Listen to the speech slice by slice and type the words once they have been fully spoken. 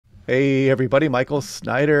Hey everybody, Michael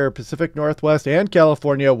Snyder, Pacific Northwest and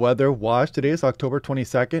California Weather Watch. Today is October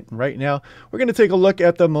 22nd. And right now, we're going to take a look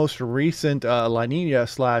at the most recent La Nina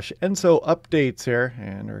slash ENSO updates here.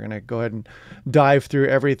 And we're going to go ahead and dive through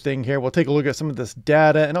everything here. We'll take a look at some of this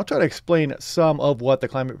data, and I'll try to explain some of what the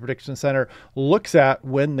Climate Prediction Center looks at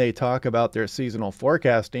when they talk about their seasonal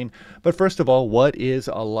forecasting. But first of all, what is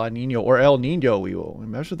a La Nina or El Nino? We will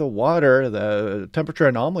measure the water, the temperature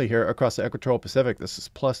anomaly here across the equatorial Pacific. This is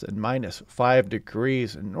plus and minus 5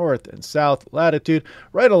 degrees in north and south latitude,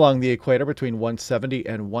 right along the equator between 170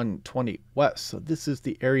 and 120 west. So this is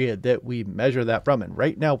the area that we measure that from. And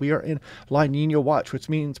right now we are in La Nina watch, which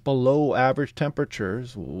means below average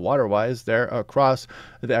temperatures water-wise there across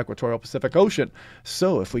the equatorial Pacific Ocean.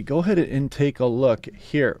 So if we go ahead and take a look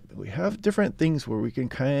here, we have different things where we can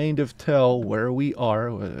kind of tell where we are.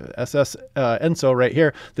 ENSO right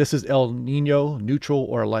here. This is El Nino, neutral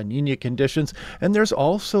or La Nina conditions. And there's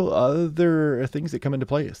also other things that come into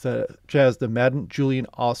play, such as the Madden-Julian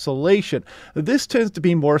oscillation. This tends to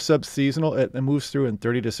be more subseasonal. It moves through in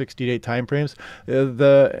 30 to 60 day time frames.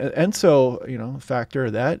 The ENSO,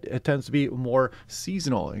 factor that it tends to be more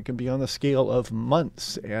seasonal. It can be on the scale of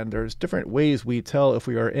months, and there's different ways we tell if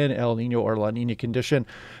we are in El Nino or La Nina condition,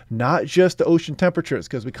 not just the ocean temperatures,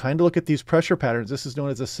 because we kind of look at these pressure patterns. This is known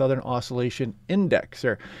as the Southern Oscillation Index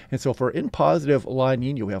here. And so if we're in positive La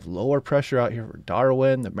Nina, we have lower pressure out here for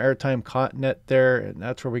Darwin, the maritime continent there, and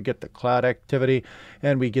that's where we get the cloud activity,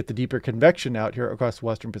 and we get the deeper convection out here across the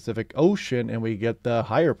western Pacific Ocean, and we get the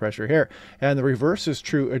higher pressure here. And the reverse is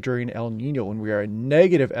true during El Nino when we are in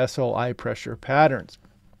negative SOI pressure patterns.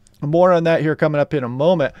 More on that here coming up in a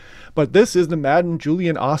moment, but this is the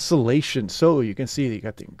Madden-Julian oscillation. So you can see that you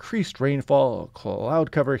got the increased rainfall,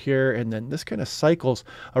 cloud cover here, and then this kind of cycles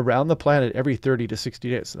around the planet every 30 to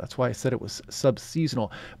 60 days. So that's why I said it was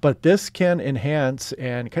subseasonal. But this can enhance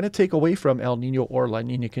and kind of take away from El Nino or La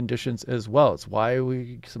Nina conditions as well. It's why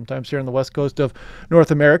we sometimes here on the west coast of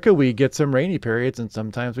North America, we get some rainy periods, and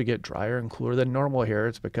sometimes we get drier and cooler than normal here.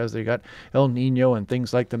 It's because they got El Nino and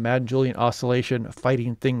things like the Madden-Julian oscillation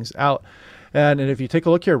fighting things out. And if you take a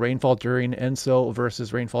look here, rainfall during ENSO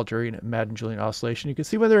versus rainfall during Madden-Julian oscillation, you can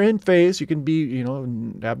see when they're in phase, you can be,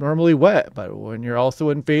 abnormally wet. But when you're also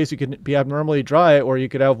in phase, you can be abnormally dry, or you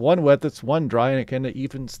could have one wet that's one dry, and it kind of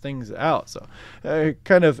evens things out. So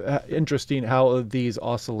kind of interesting how these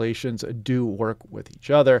oscillations do work with each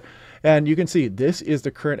other. And you can see this is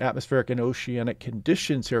the current atmospheric and oceanic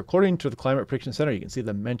conditions here. According to the Climate Prediction Center, you can see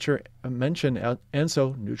the mentioned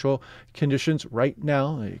ENSO neutral conditions right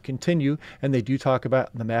now. They continue, and they do talk about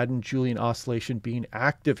the Madden-Julian oscillation being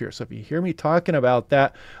active here. So if you hear me talking about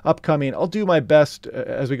that upcoming, I'll do my best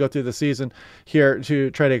as we go through the season here to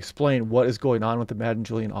try to explain what is going on with the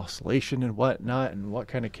Madden-Julian oscillation and whatnot, and what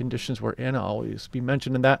kind of conditions we're in. I'll always be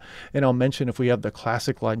mentioning that, and I'll mention if we have the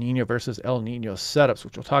classic La Nina versus El Nino setups,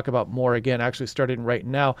 which we'll talk about more again, actually starting right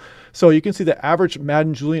now. So you can see the average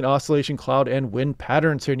Madden-Julian oscillation cloud and wind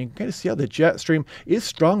patterns here, and you can kind of see how the jet stream is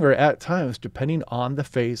stronger at times depending on the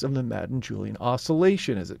phase of the Madden-Julian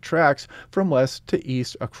oscillation as it tracks from west to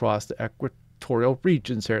east across the equatorial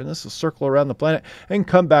regions here. And this will circle around the planet and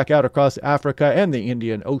come back out across Africa and the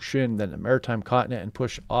Indian Ocean, then the maritime continent, and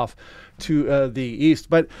push off to the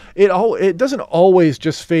east. But it doesn't always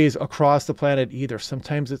just phase across the planet either.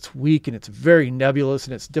 Sometimes it's weak and it's very nebulous,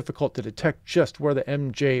 and it's difficult to detect just where the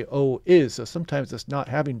MJO is. So sometimes it's not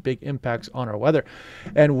having big impacts on our weather.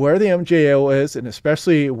 And where the MJO is, and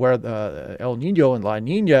especially where the El Nino and La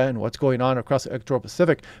Nina and what's going on across the equatorial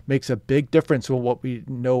Pacific, makes a big difference in what we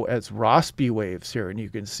know as Rossby waves here. And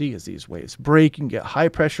you can see as these waves break, you can get high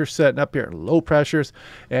pressure setting up here, low pressures,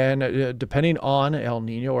 and depending on El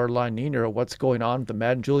Nino or La Nina or what's going on with the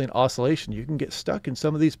Madden-Julian oscillation, you can get stuck in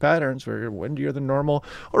some of these patterns where you're windier than normal,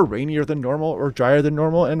 or rainier than normal, or drier than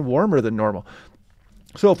normal, and warmer than normal.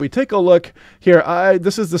 So if we take a look here,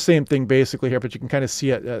 this is the same thing basically here, but you can kind of see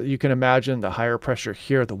it. You can imagine the higher pressure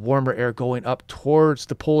here, the warmer air going up towards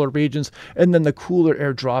the polar regions, and then the cooler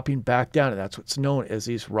air dropping back down. And that's what's known as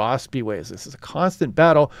these Rossby waves. This is a constant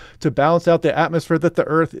battle to balance out the atmosphere that the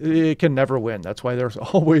Earth can never win. That's why there's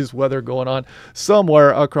always weather going on somewhere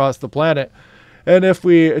across the planet. And if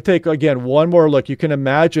we take, again, one more look, you can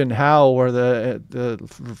imagine how, where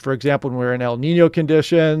for example, when we're in El Nino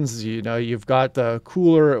conditions, you've got the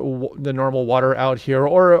normal water out here,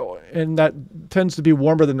 and that tends to be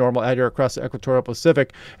warmer than normal out here across the equatorial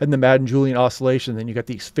Pacific, and the Madden-Julian oscillation. Then you got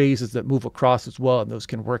these phases that move across as well, and those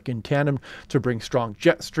can work in tandem to bring strong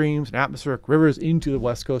jet streams and atmospheric rivers into the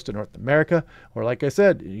west coast of North America. Or like I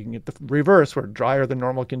said, you can get the reverse, where drier than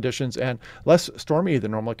normal conditions and less stormy than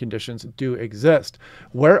normal conditions do exist. exist.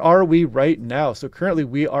 Where are we right now? So currently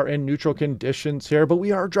we are in neutral conditions here, but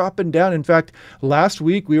we are dropping down. In fact, last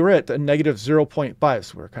week we were at a negative 0.5.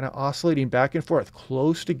 So we're kind of oscillating back and forth,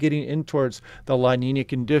 close to getting in towards the La Nina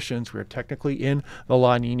conditions. We're technically in the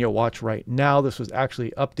La Nina watch right now. This was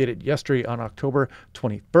actually updated yesterday on October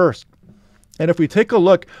 21st. And if we take a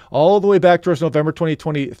look all the way back towards November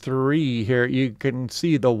 2023 here, you can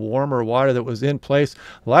see the warmer water that was in place.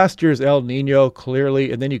 Last year's El Nino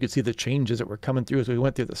clearly, and then you can see the changes that were coming through as we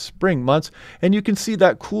went through the spring months. And you can see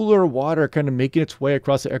that cooler water kind of making its way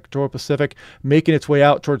across the equatorial Pacific, making its way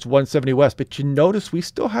out towards 170 west. But you notice we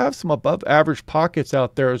still have some above average pockets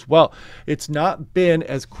out there as well. It's not been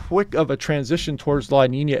as quick of a transition towards La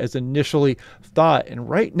Nina as initially thought. And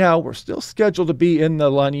right now we're still scheduled to be in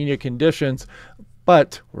the La Nina conditions,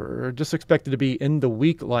 but we're just expected to be in the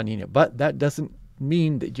weak La Nina. But that doesn't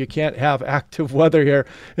mean that you can't have active weather here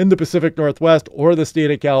in the Pacific Northwest or the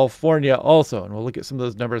state of California also. And we'll look at some of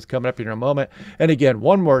those numbers coming up in a moment. And again,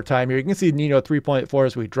 one more time here, you can see Nino 3.4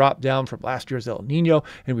 as we drop down from last year's El Nino,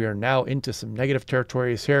 and we are now into some negative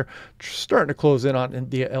territories here, starting to close in on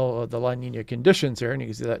the La Nina conditions here. And you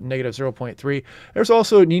can see that negative 0.3. There's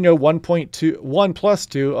also Nino 1.1 plus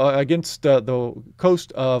 2 against the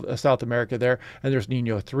coast of South America there. And there's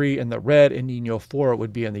Nino 3 in the red, and Nino 4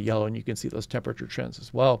 would be in the yellow. And you can see those temperature trends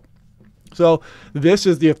as well. So this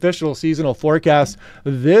is the official seasonal forecast.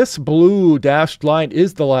 This blue dashed line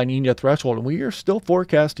is the La Nina threshold, and we are still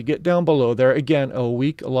forecast to get down below there. Again, a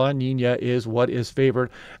weak La Nina is what is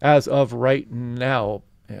favored as of right now.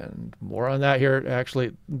 And more on that here.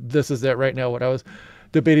 Actually, this is it right now, what I was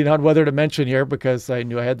debating on whether to mention here because I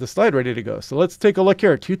knew I had the slide ready to go. So let's take a look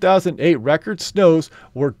here. 2008 record snows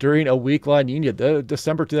were during a weak La Nina.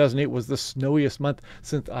 December 2008 was the snowiest month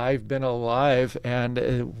since I've been alive, and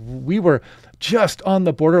we were just on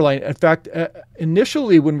the borderline. In fact,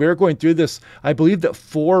 initially when we were going through this, I believe that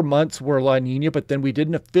 4 months were La Nina, but then we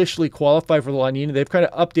didn't officially qualify for the La Nina. They've kind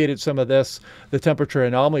of updated some of this, the temperature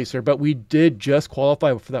anomalies here, but we did just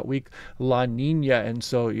qualify for that weak La Nina. And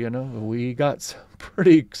so, you know, we got some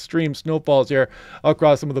pretty extreme snowfalls here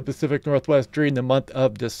across some of the Pacific Northwest during the month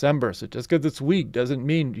of December. So just because it's weak doesn't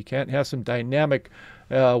mean you can't have some dynamic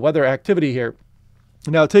weather activity here.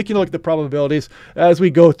 Now, taking a look at the probabilities as we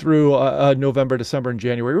go through November, December, and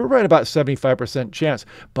January, we're right about 75% chance,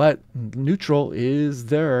 but neutral is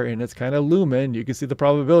there and it's kind of looming. You can see the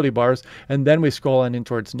probability bars, and then we scroll on in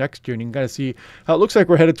towards next year and you can kind of see how it looks like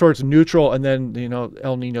we're headed towards neutral, and then, you know,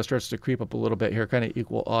 El Nino starts to creep up a little bit here, kind of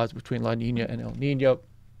equal odds between La Nina and El Nino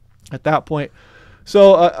at that point.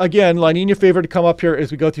 So again, La Nina favored to come up here as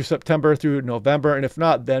we go through September through November, and if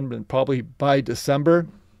not, then probably by December.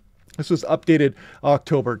 This was updated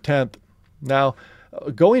October 10th. Now,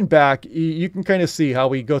 going back, you can kind of see how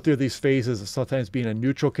we go through these phases of sometimes being in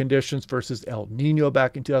neutral conditions versus El Nino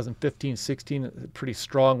back in 2015, 16, a pretty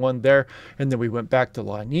strong one there. And then we went back to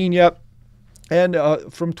La Nina. And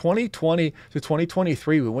from 2020 to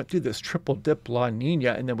 2023, we went through this triple dip La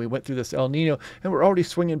Nina, and then we went through this El Nino, and we're already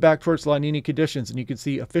swinging back towards La Nina conditions. And you can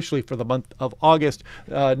see officially for the month of August,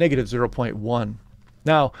 negative 0.1.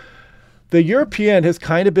 Now, the European has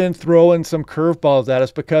kind of been throwing some curveballs at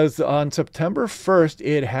us because on September 1st,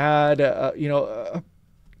 it had,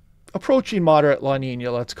 approaching moderate La Nina,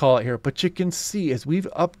 let's call it here. But you can see as we've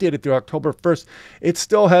updated through October 1st, it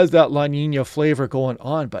still has that La Nina flavor going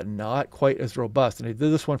on, but not quite as robust. And I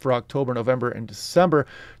did this one for October, November, and December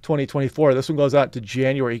 2024. This one goes out to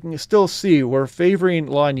January. You can still see we're favoring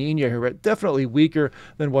La Nina here, but definitely weaker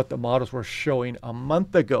than what the models were showing a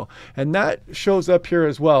month ago. And that shows up here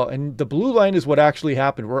as well. And the blue line is what actually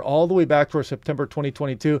happened. We're all the way back to September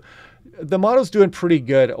 2022. The model's doing pretty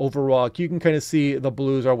good overall. You can kind of see the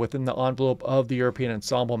blues are within the envelope of the European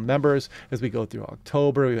ensemble members as we go through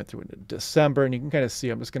October. We went through into December, and you can kind of see,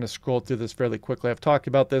 I'm just going to scroll through this fairly quickly. I've talked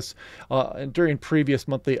about this during previous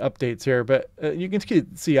monthly updates here, but you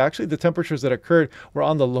can see actually the temperatures that occurred were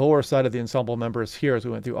on the lower side of the ensemble members here as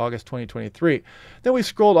we went through August 2023. Then we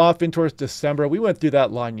scrolled off in towards December. We went through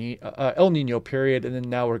that El Nino period, and then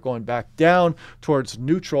now we're going back down towards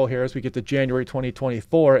neutral here as we get to January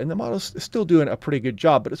 2024, and the model's still doing a pretty good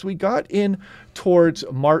job. But as we got in towards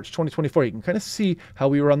March 2024, you can kind of see how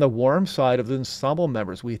we were on the warm side of the ensemble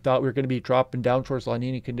members. We thought we were going to be dropping down towards La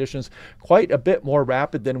Nina conditions quite a bit more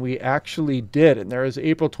rapid than we actually did. And there is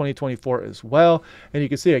April 2024 as well. And you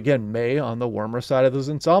can see again, May on the warmer side of those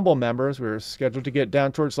ensemble members. We were scheduled to get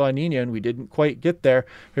down towards La Nina, and we didn't quite get there.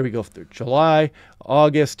 Here we go through July,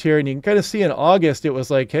 August here. And you can kind of see in August, it was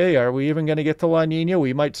like, hey, are we even going to get to La Nina?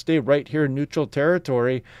 We might stay right here in neutral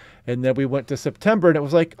territory. And then we went to September, and it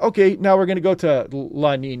was like, okay, now we're going to go to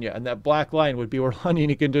La Nina, and that black line would be where La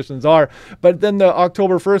Nina conditions are. But then the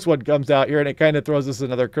October 1st one comes out here, and it kind of throws us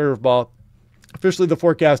another curveball. Officially, the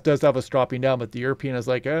forecast does have us dropping down, but the European is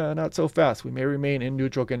like, not so fast. We may remain in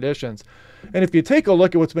neutral conditions. And if you take a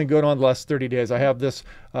look at what's been going on the last 30 days, I have this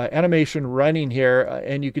animation running here,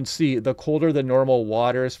 and you can see the colder than normal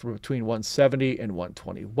waters from between 170 and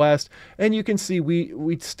 120 west. And you can see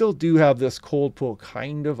we still do have this cold pool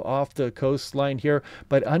kind of off the coastline here,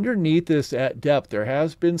 but underneath this at depth, there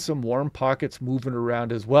has been some warm pockets moving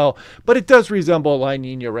around as well. But it does resemble La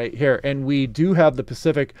Nina right here. And we do have the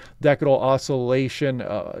Pacific decadal oscillation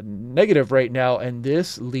negative right now, and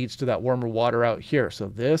this leads to that warmer water out here. So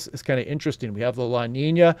this is kind of interesting. We have the La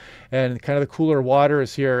Nina, and kind of the cooler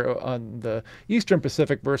waters here on the eastern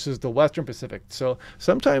Pacific versus the western Pacific. So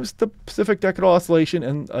sometimes the Pacific decadal oscillation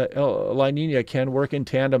and La Nina can work in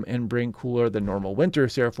tandem and bring cooler than normal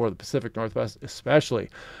winters here for the Pacific Northwest especially.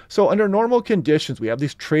 So under normal conditions, we have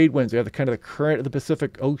these trade winds. We have the kind of the current of the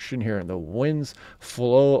Pacific Ocean here, and the winds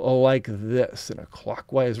flow like this in a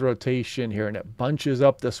clockwise rotation here, and it bunches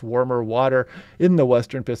up this warmer water in the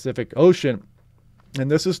western Pacific Ocean. And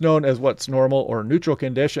this is known as what's normal or neutral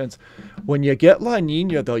conditions. When you get La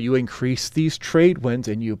Nina, though, you increase these trade winds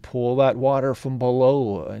and you pull that water from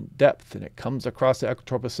below in depth, and it comes across the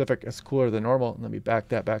equatorial Pacific as cooler than normal. Let me back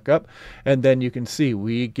that back up. And then you can see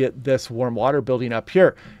we get this warm water building up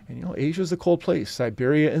here. And, you know, Asia's a cold place,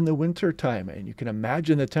 Siberia in the winter time. And you can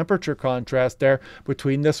imagine the temperature contrast there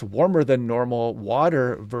between this warmer than normal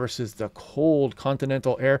water versus the cold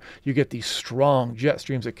continental air. You get these strong jet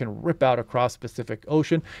streams that can rip out across the Pacific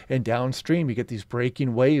Ocean, and downstream you get these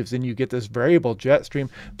breaking waves, and you get this variable jet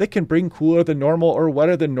stream that can bring cooler than normal or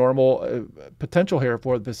wetter than normal potential here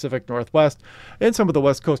for the Pacific Northwest and some of the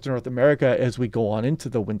west coast of North America as we go on into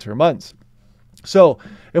the winter months. So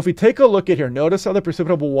if we take a look at here, notice how the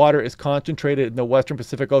precipitable water is concentrated in the western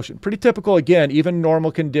Pacific Ocean. Pretty typical, again, even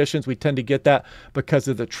normal conditions, we tend to get that because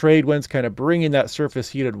of the trade winds kind of bringing that surface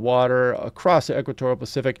heated water across the equatorial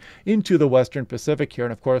Pacific into the western Pacific here.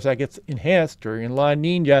 And of course, that gets enhanced during La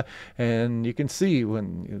Nina. And you can see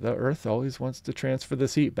when the Earth always wants to transfer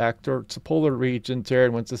this heat back towards the polar regions here.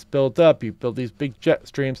 And once it's built up, you build these big jet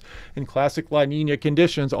streams. And classic La Nina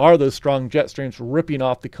conditions are those strong jet streams ripping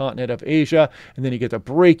off the continent of Asia. And then you get the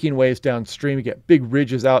breaking waves downstream. You get big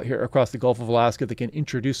ridges out here across the Gulf of Alaska that can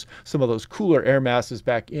introduce some of those cooler air masses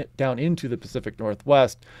back down into the Pacific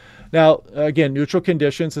Northwest. Now, again, neutral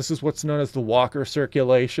conditions. This is what's known as the Walker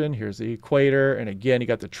circulation. Here's the equator. And again, you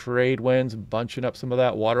got the trade winds bunching up some of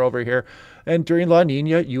that water over here. And during La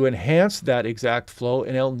Nina, you enhance that exact flow.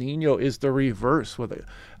 And El Nino is the reverse, where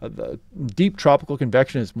the deep tropical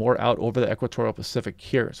convection is more out over the equatorial Pacific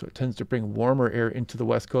here. So it tends to bring warmer air into the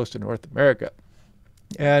west coast of North America.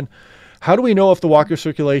 And how do we know if the Walker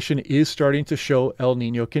circulation is starting to show El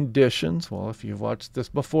Nino conditions? Well, if you've watched this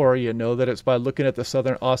before, you know that it's by looking at the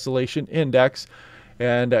Southern Oscillation Index.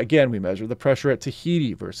 And again, we measure the pressure at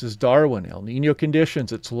Tahiti versus Darwin. El Nino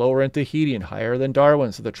conditions, it's lower in Tahiti and higher than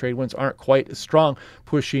Darwin. So the trade winds aren't quite as strong,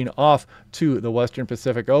 pushing off to the western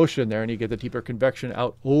Pacific Ocean there. And you get the deeper convection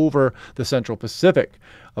out over the central Pacific.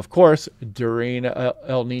 Of course, during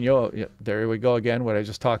El Nino, there we go again, what I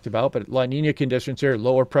just talked about. But La Nina conditions here,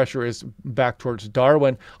 lower pressure is back towards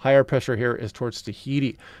Darwin. Higher pressure here is towards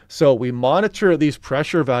Tahiti. So we monitor these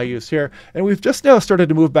pressure values here. And we've just now started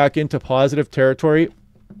to move back into positive territory.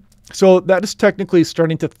 So that is technically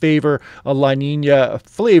starting to favor a La Nina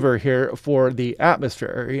flavor here for the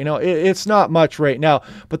atmosphere. You know, it's not much right now,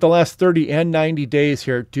 but the last 30 and 90 days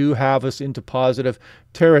here do have us into positive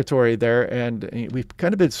territory there. And we've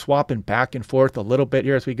kind of been swapping back and forth a little bit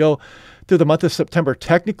here as we go through the month of September.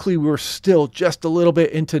 Technically, we're still just a little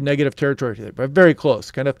bit into negative territory today, but very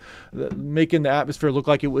close, kind of making the atmosphere look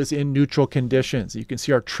like it was in neutral conditions. You can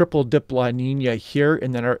see our triple dip La Nina here,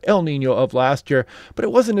 and then our El Nino of last year, but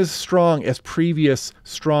it wasn't as strong as previous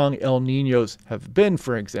strong El Ninos have been,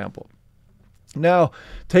 for example. Now,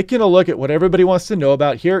 taking a look at what everybody wants to know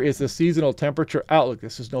about, here is the seasonal temperature outlook.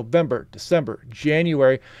 This is November, December,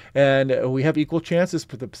 January, and we have equal chances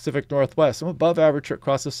for the Pacific Northwest. Some above average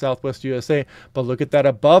across the Southwest USA, but look at that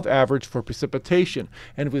above average for precipitation.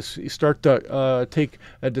 And if we start to take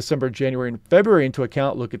December, January, and February into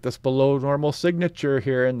account, look at this below normal signature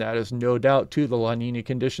here, and that is no doubt too the La Nina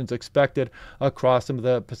conditions expected across some of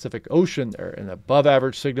the Pacific Ocean there. And the above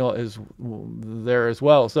average signal is there as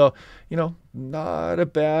well. So, you know, not a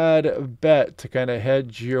bad bet to kind of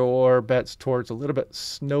hedge your bets towards a little bit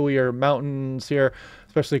snowier mountains here,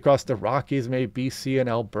 especially across the Rockies, maybe BC and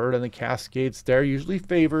Alberta and the Cascades there. Usually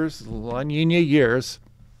favors La Nina years.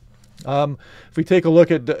 If we take a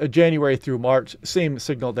look at January through March, same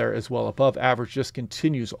signal there as well. Above average just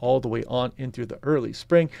continues all the way on into the early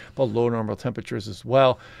spring, below normal temperatures as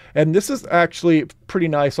well. And this is actually pretty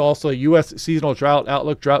nice also. U.S. seasonal drought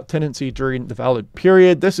outlook, drought tendency during the valid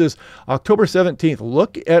period. This is October 17th.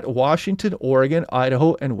 Look at Washington, Oregon,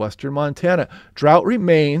 Idaho, and western Montana. Drought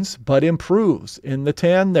remains, but improves in the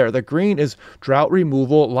tan there. The green is drought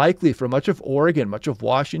removal likely for much of Oregon, much of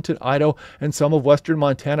Washington, Idaho, and some of western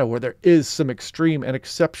Montana, where there is some extreme and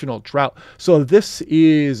exceptional drought. So this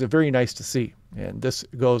is very nice to see. And this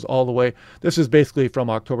goes all the way. This is basically from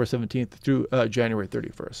October 17th through January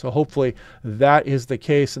 31st. So hopefully that is the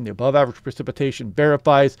case and the above average precipitation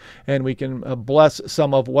verifies, and we can bless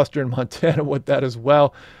some of western Montana with that as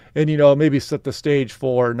well. And, you know, maybe set the stage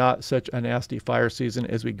for not such a nasty fire season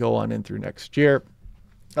as we go on in through next year.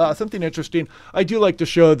 Something interesting, I do like to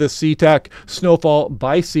show the SeaTac snowfall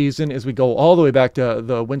by season as we go all the way back to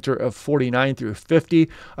the winter of 49 through 50.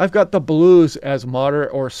 I've got the blues as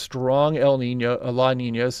moderate or strong La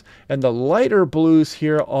Niñas, and the lighter blues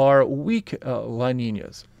here are weak La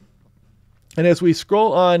Niñas. And as we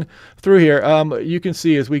scroll on through here, you can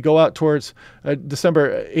see as we go out towards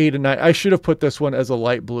December 8 and 9, I should have put this one as a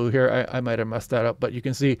light blue here. I might have messed that up, but you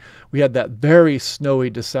can see we had that very snowy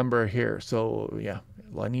December here. So yeah,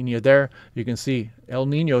 La Nina there. You can see El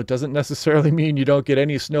Nino doesn't necessarily mean you don't get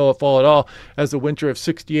any snowfall at all. As the winter of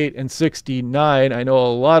 68 and 69, I know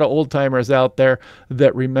a lot of old timers out there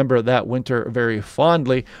that remember that winter very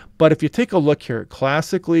fondly. But if you take a look here,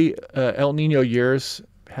 classically El Nino years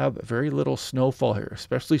have very little snowfall here,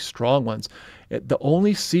 especially strong ones. The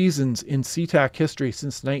only seasons in SeaTac history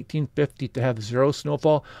since 1950 to have zero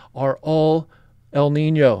snowfall are all El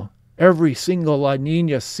Nino. Every single La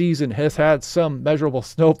Nina season has had some measurable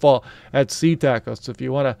snowfall at SeaTac. So if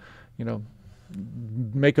you want to, you know,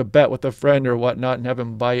 make a bet with a friend or whatnot and have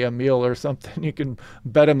him buy you a meal or something, you can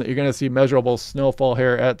bet him that you're going to see measurable snowfall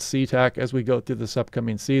here at SeaTac as we go through this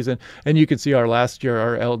upcoming season. And you can see our last year,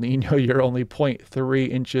 our El Nino year, only 0.3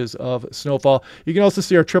 inches of snowfall. You can also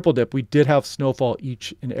see our triple dip. We did have snowfall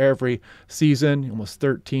each and every season, almost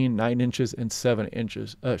 13, 9 inches, and 7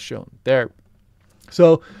 inches shown there.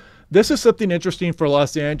 So this is something interesting for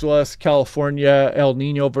Los Angeles, California, El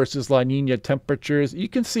Nino versus La Nina temperatures. You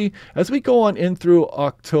can see as we go on in through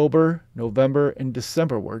October, November, and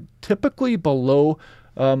December, we're typically below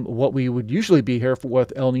what we would usually be here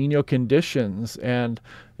with El Nino conditions. And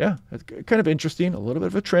yeah, it's kind of interesting, a little bit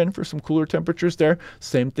of a trend for some cooler temperatures there.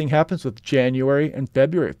 Same thing happens with January and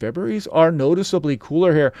February. February's are noticeably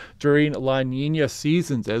cooler here during La Nina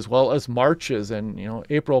seasons, as well as Marches, and you know,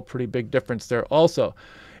 April, pretty big difference there also.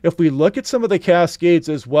 If we look at some of the cascades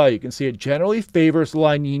as well, you can see it generally favors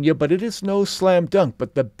La Nina, but it is no slam dunk.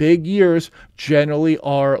 But the big years generally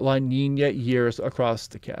are La Nina years across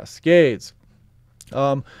the cascades.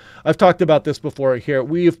 I've talked about this before here.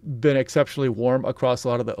 We've been exceptionally warm across a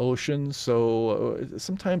lot of the oceans, so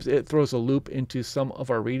sometimes it throws a loop into some of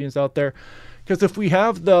our readings out there. Because if we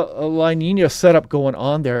have the La Nina setup going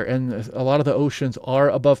on there, and a lot of the oceans are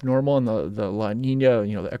above normal, and the La Nina,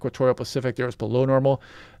 you know, the equatorial Pacific there is below normal,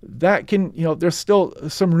 that can, you know, there's still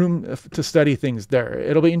some room to study things there.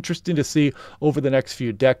 It'll be interesting to see over the next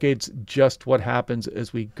few decades just what happens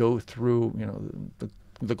as we go through, you know,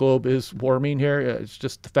 the globe is warming here. It's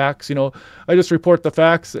just the facts, you know. I just report the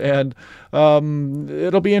facts, and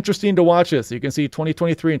it'll be interesting to watch this. You can see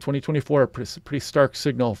 2023 and 2024 pretty stark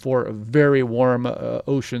signal for very warm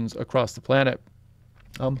oceans across the planet.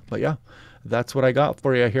 But yeah, that's what I got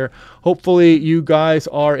for you here. Hopefully you guys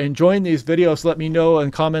are enjoying these videos. Let me know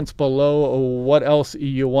in comments below what else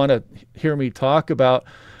you want to hear me talk about.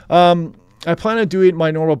 I plan on doing my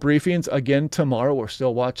normal briefings again tomorrow. We're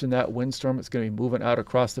still watching that windstorm. It's going to be moving out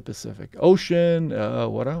across the Pacific Ocean.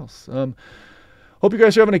 What else? Hope you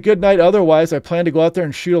guys are having a good night. Otherwise, I plan to go out there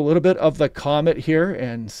and shoot a little bit of the comet here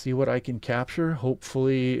and see what I can capture.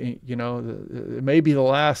 Hopefully, you know, it may be the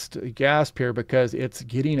last gasp here because it's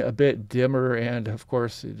getting a bit dimmer, and of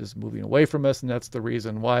course, it is moving away from us, and that's the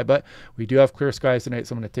reason why. But we do have clear skies tonight,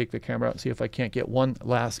 so I'm going to take the camera out and see if I can't get one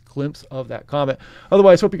last glimpse of that comet.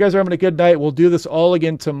 Otherwise, hope you guys are having a good night. We'll do this all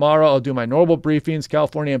again tomorrow. I'll do my normal briefings,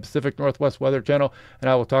 California and Pacific Northwest Weather Channel, and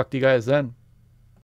I will talk to you guys then.